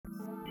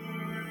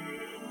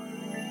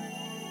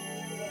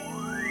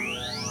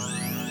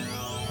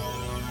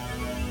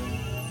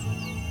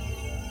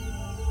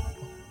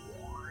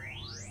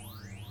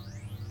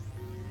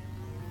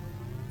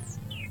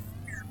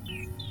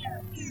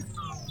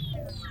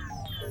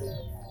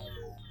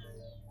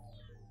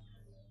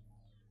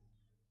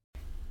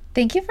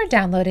Thank you for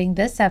downloading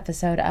this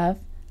episode of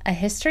A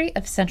History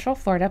of Central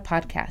Florida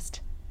podcast.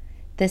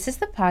 This is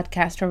the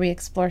podcast where we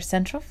explore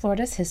Central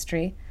Florida's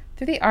history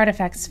through the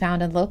artifacts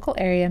found in local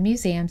area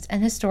museums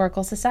and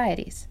historical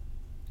societies.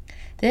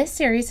 This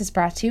series is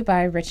brought to you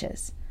by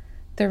Riches,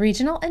 the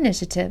regional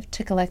initiative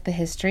to collect the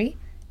history,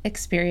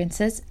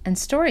 experiences, and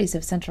stories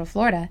of Central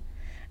Florida,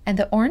 and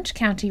the Orange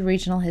County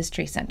Regional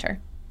History Center.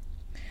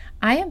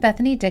 I am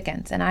Bethany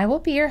Dickens, and I will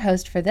be your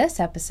host for this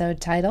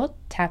episode titled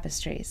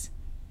Tapestries.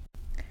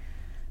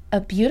 A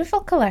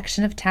beautiful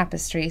collection of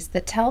tapestries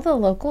that tell the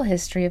local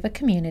history of a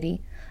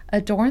community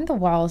adorn the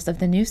walls of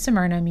the new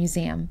Smyrna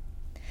Museum.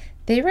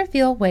 They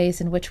reveal ways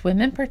in which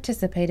women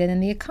participated in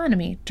the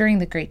economy during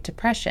the Great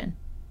Depression.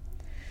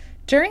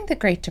 During the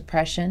Great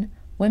Depression,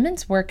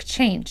 women's work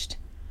changed.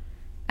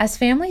 As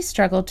families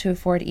struggled to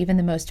afford even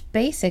the most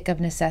basic of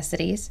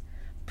necessities,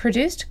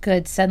 produced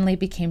goods suddenly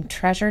became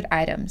treasured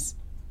items.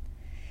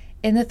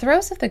 In the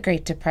throes of the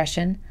Great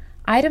Depression,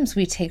 items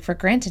we take for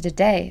granted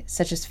today,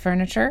 such as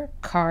furniture,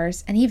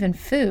 cars, and even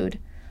food,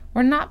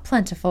 were not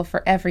plentiful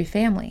for every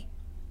family.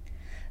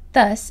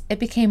 Thus, it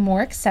became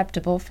more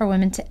acceptable for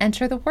women to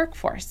enter the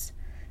workforce.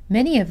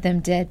 Many of them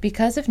did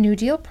because of New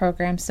Deal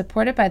programs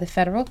supported by the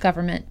federal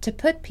government to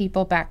put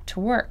people back to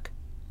work.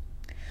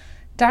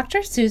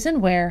 Dr.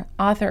 Susan Ware,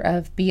 author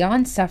of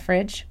Beyond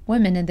Suffrage,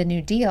 Women in the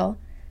New Deal,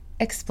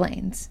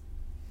 explains.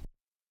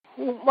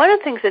 One of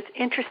the things that's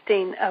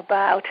interesting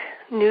about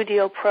New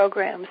Deal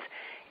programs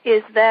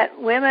is that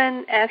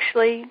women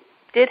actually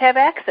did have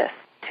access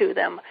to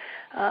them.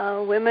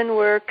 Women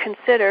were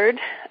considered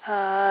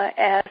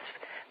as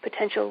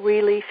potential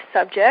relief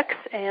subjects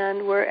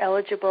and were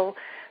eligible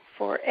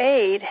for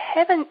aid.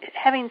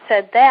 Having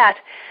said that,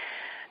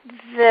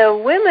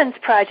 the women's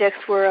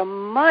projects were a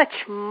much,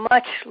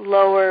 much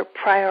lower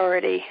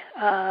priority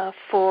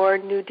for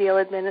New Deal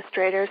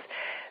administrators.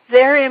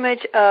 Their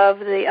image of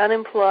the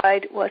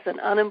unemployed was an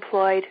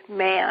unemployed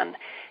man,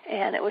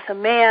 and it was a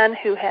man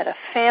who had a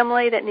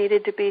family that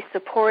needed to be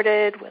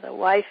supported with a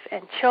wife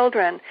and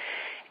children.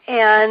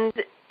 And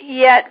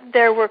yet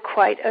there were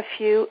quite a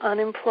few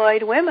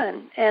unemployed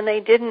women, and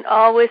they didn't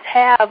always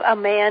have a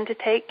man to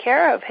take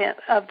care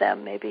of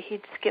them. Maybe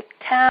he'd skipped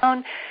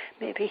town,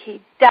 maybe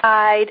he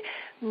died,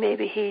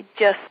 maybe he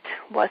just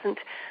wasn't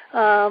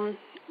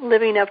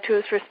living up to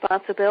his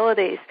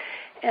responsibilities.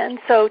 And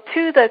so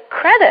to the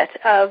credit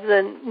of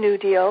the New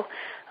Deal,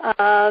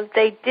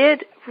 they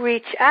did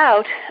reach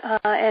out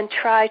and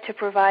try to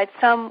provide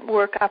some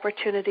work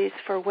opportunities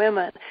for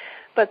women,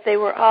 but they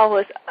were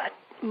always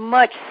a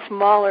much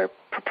smaller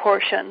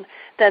proportion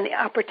than the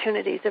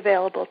opportunities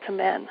available to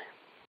men.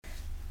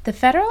 The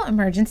Federal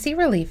Emergency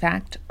Relief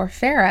Act, or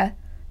FERA,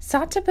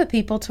 sought to put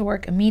people to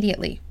work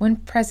immediately when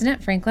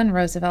President Franklin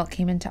Roosevelt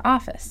came into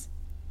office.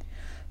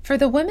 For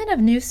the women of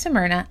New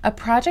Smyrna, a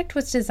project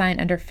was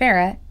designed under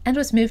FERA and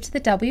was moved to the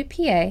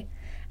WPA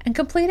and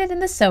completed in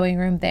the sewing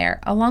room there,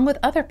 along with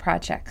other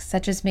projects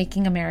such as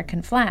making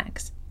American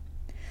flags.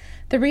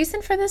 The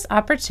reason for this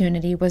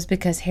opportunity was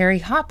because Harry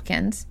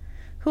Hopkins,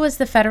 who was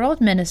the federal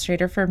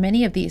administrator for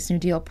many of these New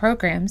Deal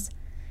programs,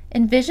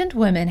 envisioned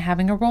women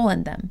having a role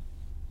in them.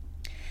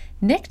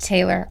 Nick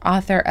Taylor,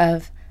 author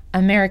of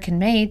American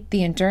Made,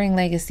 The Enduring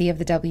Legacy of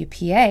the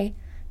WPA,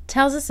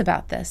 tells us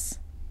about this.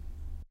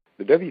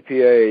 The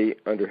WPA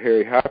under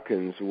Harry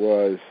Hopkins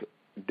was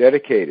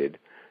dedicated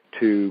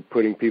to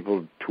putting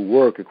people to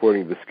work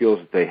according to the skills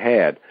that they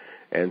had.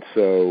 And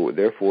so,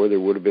 therefore,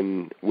 there would have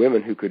been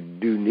women who could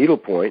do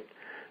needlepoint,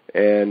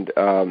 and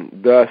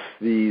thus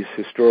these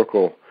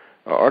historical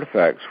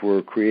artifacts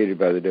were created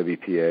by the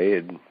WPA.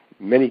 In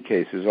many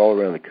cases, all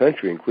around the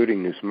country,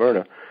 including New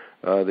Smyrna,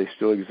 they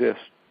still exist.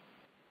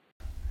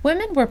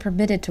 Women were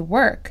permitted to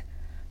work,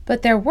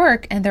 but their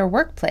work and their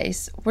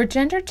workplace were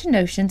gendered to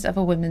notions of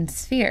a women's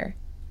sphere.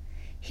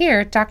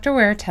 Here, Dr.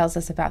 Ware tells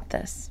us about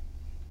this.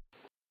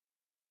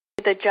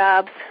 The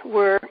jobs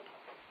were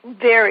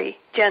very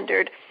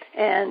gendered,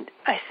 and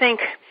I think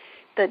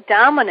the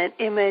dominant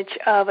image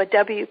of a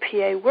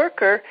WPA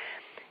worker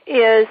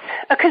is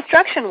a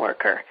construction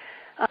worker,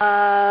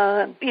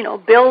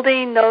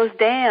 building those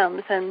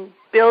dams and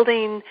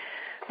building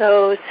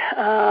those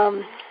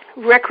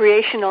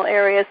recreational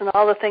areas and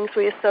all the things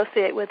we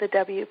associate with the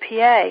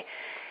WPA.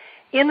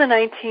 In the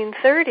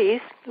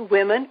 1930s,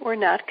 women were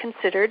not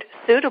considered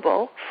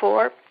suitable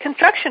for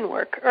construction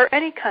work or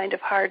any kind of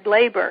hard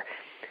labor.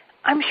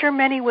 I'm sure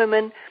many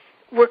women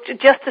worked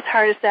just as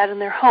hard as that in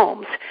their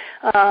homes,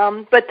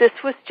 but this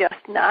was just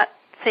not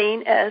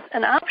seen as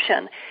an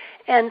option.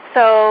 And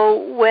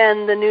so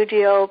when the New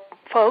Deal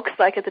folks,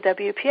 like at the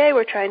WPA,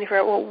 were trying to figure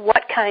out, well,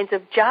 what kinds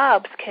of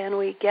jobs can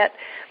we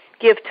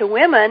give to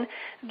women,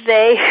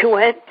 they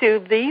went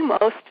to the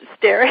most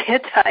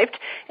stereotyped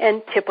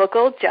and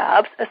typical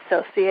jobs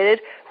associated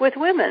with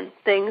women,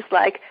 things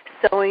like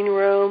sewing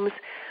rooms,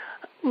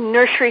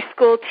 nursery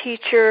school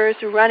teachers,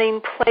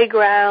 running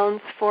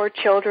playgrounds for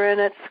children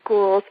at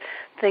schools,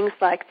 things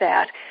like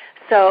that.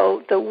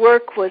 So the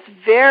work was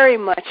very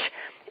much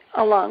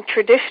along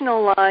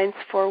traditional lines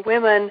for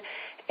women,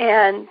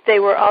 And they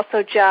were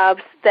also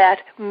jobs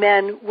that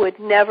men would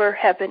never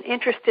have been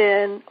interested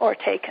in or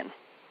taken.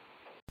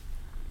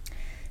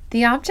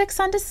 The objects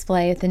on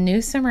display at the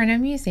new Smyrna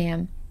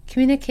Museum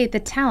communicate the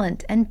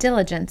talent and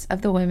diligence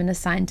of the women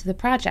assigned to the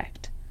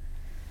project.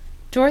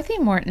 Dorothy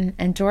Morton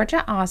and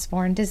Georgia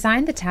Osborne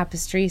designed the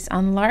tapestries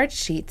on large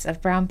sheets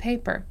of brown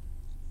paper.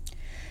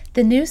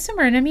 The new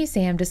Smyrna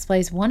Museum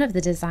displays one of the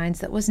designs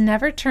that was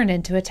never turned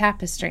into a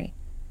tapestry.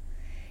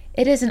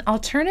 It is an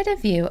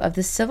alternative view of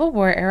the Civil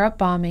War-era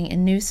bombing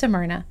in New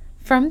Smyrna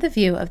from the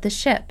view of the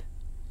ship.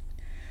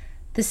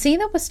 The scene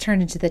that was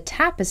turned into the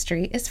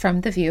tapestry is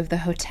from the view of the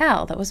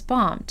hotel that was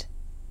bombed.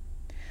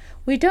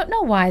 We don't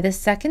know why the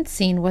second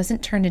scene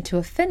wasn't turned into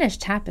a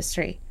finished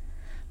tapestry,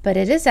 but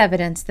it is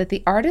evidence that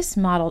the artists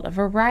modeled a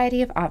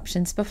variety of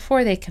options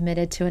before they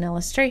committed to an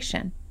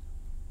illustration.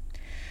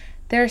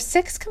 There are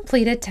 6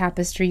 completed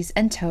tapestries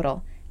in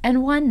total,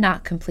 and 1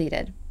 not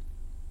completed.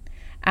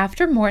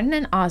 After Morton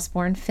and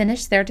Osborne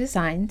finished their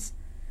designs,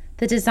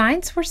 the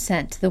designs were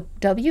sent to the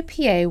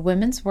WPA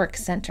Women's Work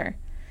Center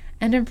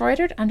and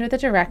embroidered under the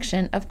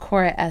direction of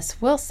Cora S.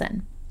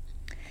 Wilson.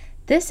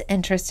 This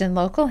interest in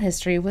local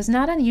history was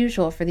not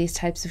unusual for these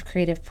types of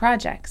creative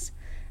projects,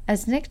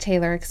 as Nick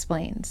Taylor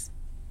explains.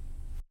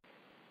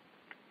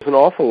 There's an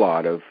awful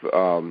lot of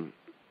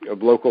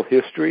local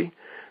history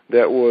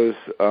that was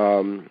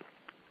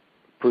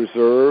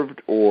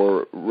preserved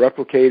or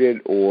replicated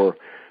or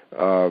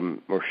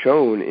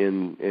shown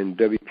in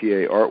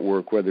WPA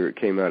artwork, whether it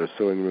came out of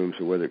sewing rooms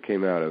or whether it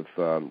came out of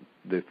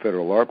the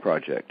Federal Art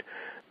Project.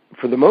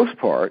 For the most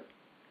part,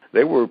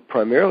 they were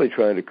primarily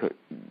trying to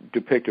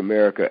depict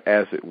America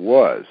as it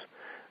was.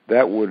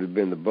 That would have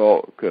been the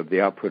bulk of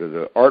the output of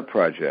the art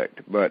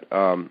project. But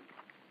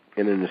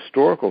in an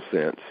historical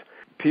sense,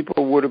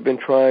 people would have been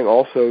trying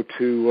also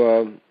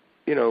to,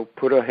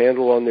 put a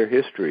handle on their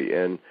history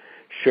and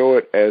show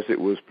it as it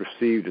was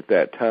perceived at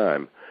that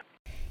time.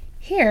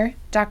 Here,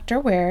 Dr.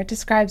 Ware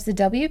describes the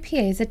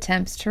WPA's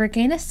attempts to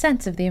regain a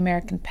sense of the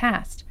American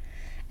past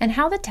and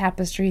how the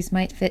tapestries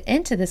might fit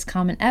into this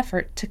common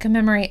effort to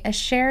commemorate a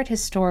shared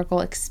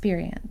historical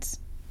experience.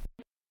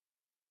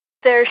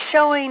 They're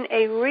showing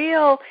a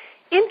real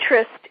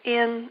interest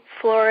in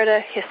Florida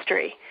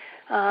history.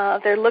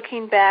 They're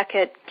looking back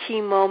at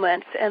key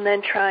moments and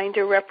then trying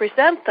to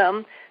represent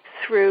them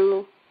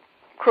through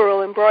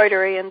crewel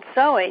embroidery and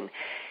sewing.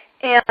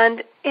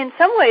 And in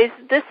some ways,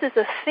 this is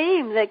a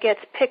theme that gets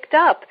picked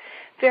up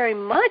very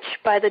much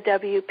by the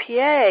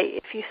WPA.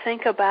 If you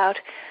think about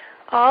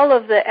all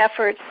of the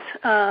efforts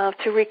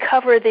to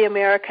recover the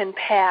American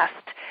past,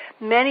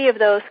 many of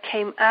those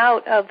came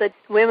out of the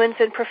women's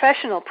and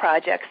professional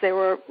projects. They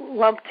were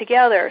lumped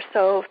together.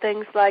 So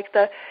things like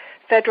the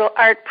Federal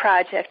Art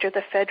Project or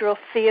the Federal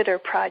Theater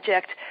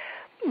Project,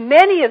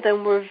 many of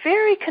them were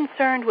very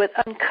concerned with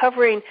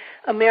uncovering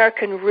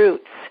American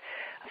roots.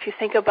 If you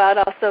think about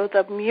also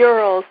the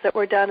murals that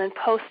were done in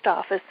post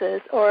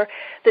offices or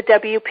the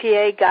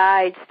WPA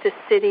guides to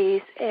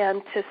cities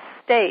and to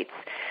states.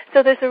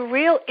 So there's a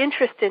real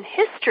interest in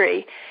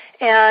history,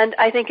 and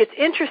I think it's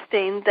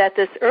interesting that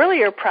this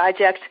earlier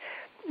project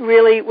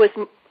really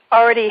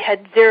already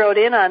had zeroed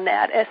in on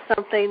that as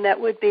something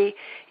that would be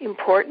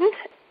important.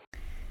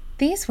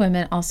 These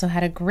women also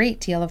had a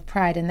great deal of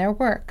pride in their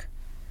work.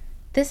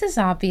 This is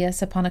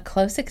obvious upon a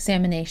close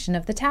examination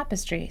of the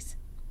tapestries.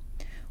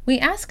 We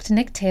asked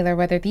Nick Taylor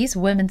whether these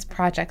women's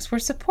projects were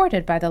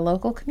supported by the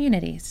local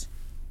communities.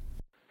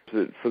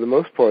 For the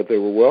most part, they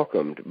were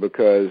welcomed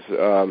because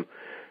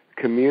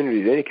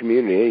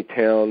any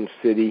town,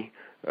 city,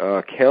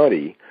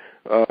 county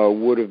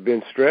would have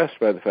been stressed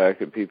by the fact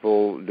that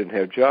people didn't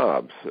have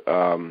jobs.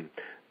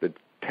 The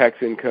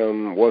tax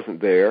income wasn't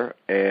there,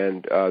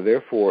 and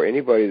therefore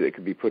anybody that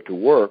could be put to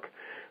work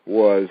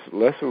was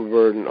less of a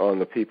burden on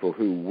the people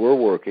who were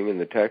working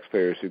and the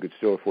taxpayers who could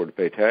still afford to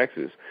pay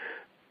taxes.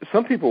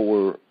 Some people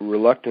were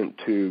reluctant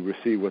to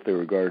receive what they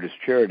regarded as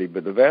charity,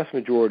 but the vast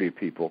majority of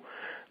people,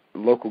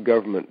 local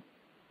government,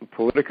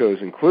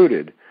 politicos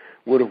included,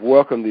 would have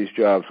welcomed these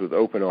jobs with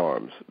open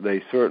arms.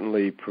 They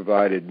certainly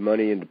provided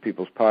money into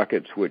people's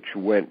pockets, which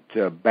went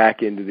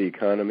back into the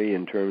economy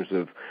in terms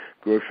of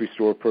grocery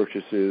store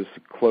purchases,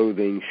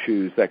 clothing,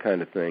 shoes, that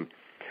kind of thing.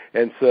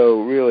 And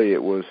so really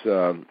it was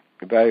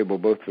valuable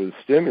both for the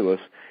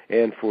stimulus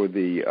and for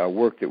the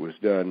work that was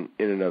done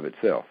in and of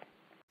itself.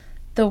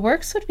 The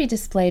works would be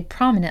displayed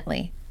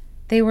prominently.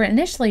 They were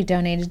initially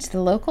donated to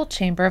the local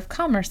Chamber of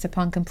Commerce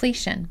upon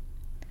completion.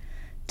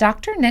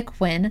 Dr. Nick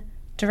Wynne,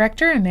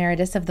 Director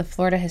Emeritus of the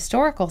Florida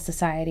Historical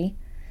Society,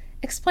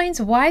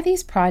 explains why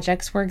these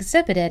projects were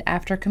exhibited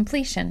after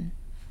completion.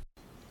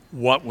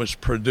 What was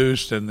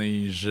produced in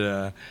these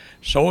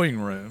sewing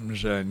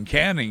rooms and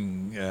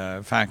canning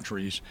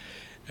factories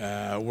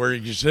were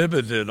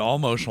exhibited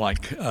almost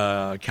like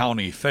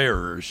county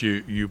fairs.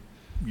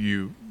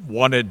 You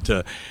wanted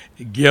to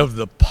give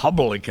the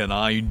public an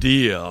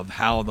idea of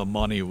how the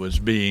money was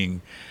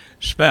being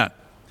spent.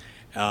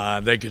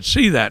 They could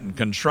see that in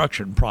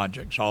construction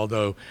projects,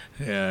 although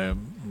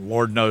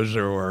Lord knows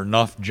there were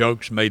enough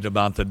jokes made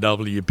about the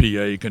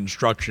WPA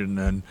construction,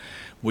 and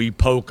we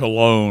poke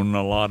alone.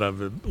 A lot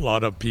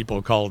of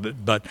people called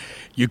it, but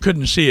you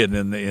couldn't see it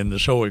in the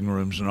sewing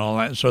rooms and all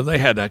that. So they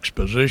had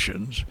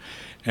expositions,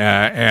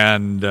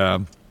 and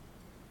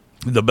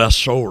the best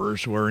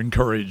sewers were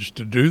encouraged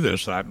to do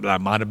this.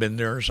 That might have been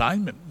their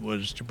assignment,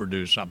 was to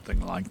produce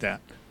something like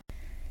that.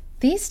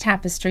 These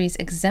tapestries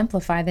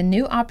exemplify the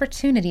new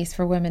opportunities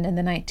for women in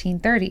the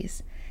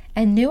 1930s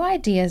and new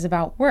ideas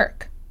about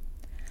work.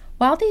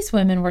 While these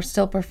women were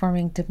still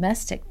performing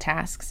domestic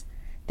tasks,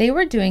 they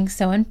were doing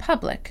so in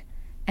public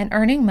and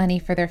earning money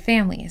for their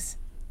families.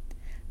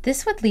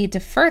 This would lead to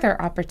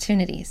further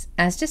opportunities,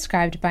 as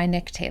described by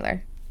Nick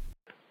Taylor.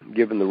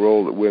 Given the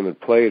role that women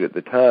played at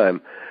the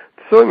time,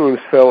 the sewing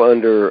rooms fell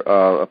under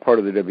a part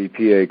of the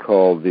WPA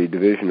called the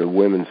Division of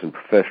Women's and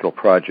Professional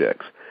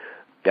Projects.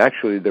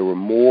 Actually, there were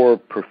more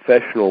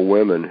professional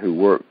women who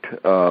worked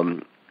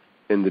in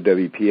the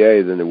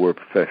WPA than there were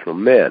professional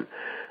men.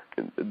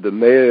 The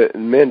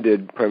men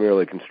did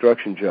primarily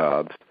construction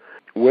jobs.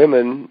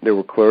 Women, there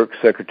were clerks,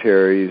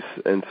 secretaries,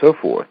 and so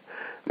forth.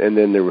 And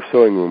then there were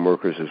sewing room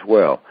workers as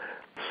well.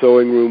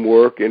 Sewing room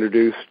work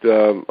introduced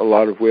a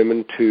lot of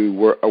women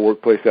to a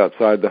workplace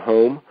outside the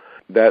home.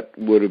 That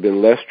would have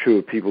been less true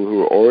of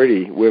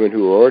women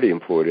who were already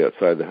employed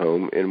outside the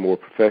home in more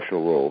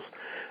professional roles.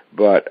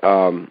 But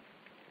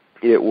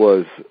it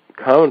was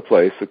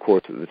commonplace, of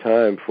course, at the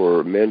time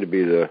for men to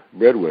be the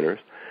breadwinners.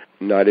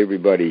 Not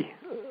everybody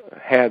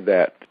had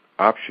that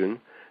option.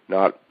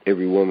 Not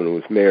every woman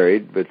was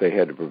married, but they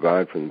had to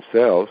provide for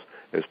themselves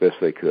as best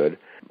they could.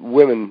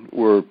 Women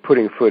were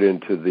putting foot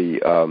into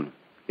the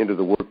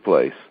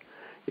workplace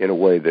in a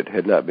way that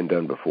had not been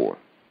done before.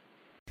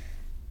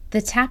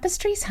 The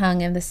tapestries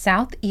hung in the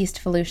Southeast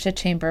Volusia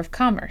Chamber of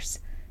Commerce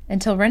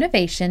until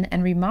renovation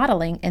and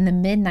remodeling in the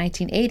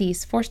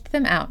mid-1980s forced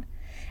them out,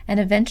 and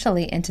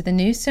eventually into the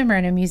new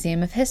Smyrna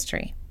Museum of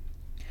History.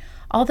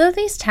 Although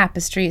these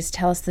tapestries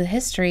tell us the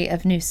history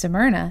of New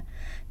Smyrna,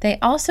 they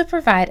also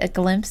provide a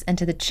glimpse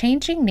into the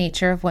changing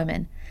nature of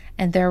women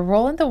and their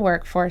role in the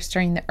workforce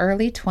during the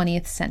early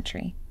 20th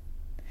century.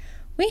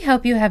 We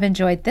hope you have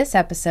enjoyed this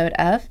episode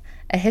of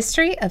A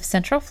History of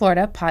Central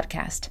Florida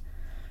podcast.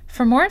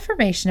 For more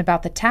information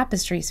about the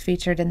tapestries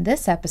featured in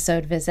this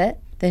episode, visit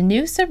the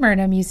New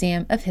Smyrna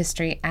Museum of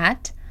History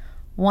at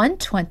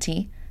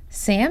 120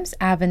 Sams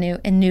Avenue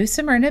in New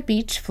Smyrna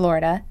Beach,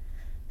 Florida,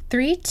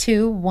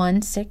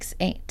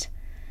 32168.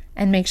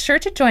 And make sure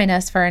to join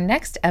us for our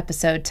next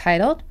episode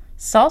titled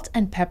Salt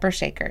and Pepper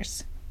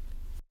Shakers.